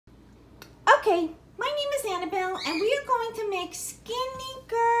Okay, my name is Annabelle, and we are going to make Skinny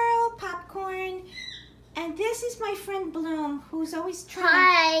Girl popcorn. And this is my friend Bloom, who's always trying.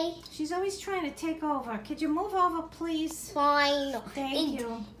 Hi. She's always trying to take over. Could you move over, please? Fine. Thank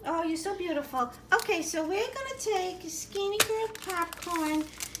you. Oh, you're so beautiful. Okay, so we're gonna take Skinny Girl popcorn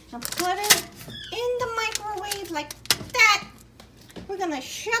and put it in the microwave like that. We're gonna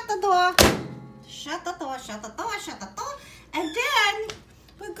shut the door. Shut the door, shut the door, shut the door. And then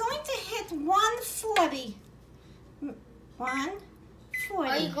we're going to hit 140. 140.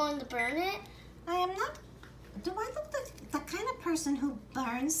 Are you going to burn it? I am not. Do I look the kind of person who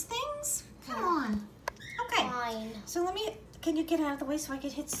burns things? Come on. Okay. Fine. So let me. Can you get out of the way so I can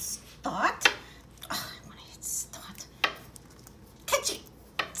hit start? Oh, I want to hit start. Catch it.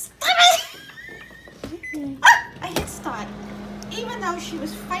 Stop it. Ah, I hit start. Even though she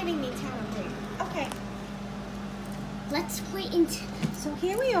was fighting me terribly. Okay. Let's wait until. So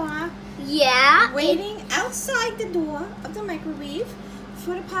here we are. Yeah. Waiting outside the door of the microwave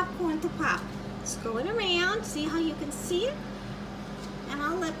for the popcorn to pop. Screw it around, see how you can see it? And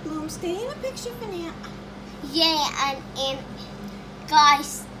I'll let Bloom stay in the picture for now. Yeah, and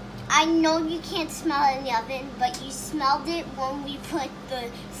guys, I know you can't smell it in the oven, but you smelled it when we put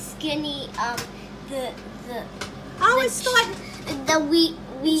the skinny, Oh, it's starting.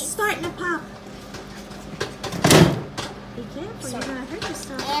 It's starting to pop. Be careful, you're gonna hurt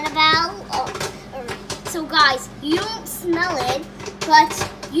yourself. Annabelle. Oh, so guys, you don't smell it,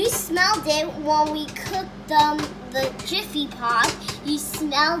 but you smelled it when we cooked the Jiffypop. You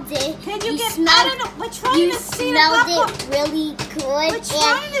smelled it. Can you get? I don't know. We're trying to see the popcorn. You smelled it really good. We're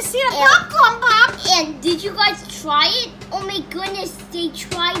trying to see the popcorn pop. And did you guys try it? Oh my goodness, they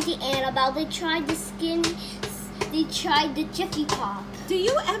tried the Anabelle. They tried the skinny. They tried the Jiffypop. Do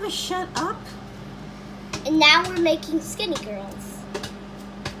you ever shut up? And now we're making Skinny Girls.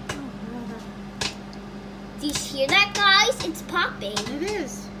 Do you hear that, guys? It's popping. It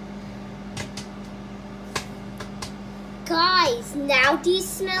is. Guys, now do you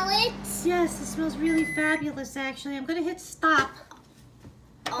smell it? Yes, it smells really fabulous, actually. I'm going to hit stop.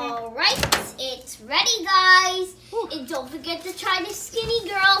 All right, it's ready, guys. Ooh. And don't forget to try the Skinny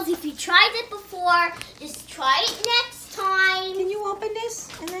Girls. If you tried it before, just try it next time. Can you open this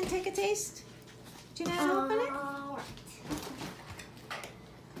and then take a taste? Do you know how to open it? All right.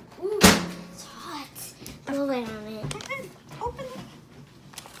 Ooh, it's hot. Roll it on it. Open it.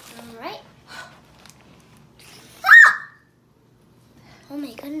 All right. Oh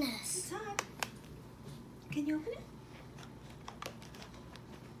my goodness. It's hot. Can you open it?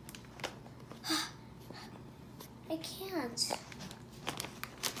 I can't.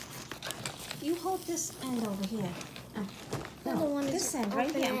 You hold this end over here. I don't want to this end right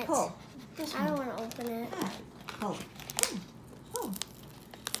open here. it. Pull. This I don't want to open it. Pull. Pull.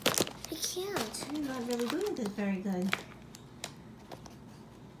 I can't. You're not really doing this very good.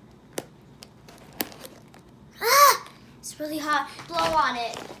 Ah! It's really hot. Blow on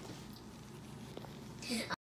it.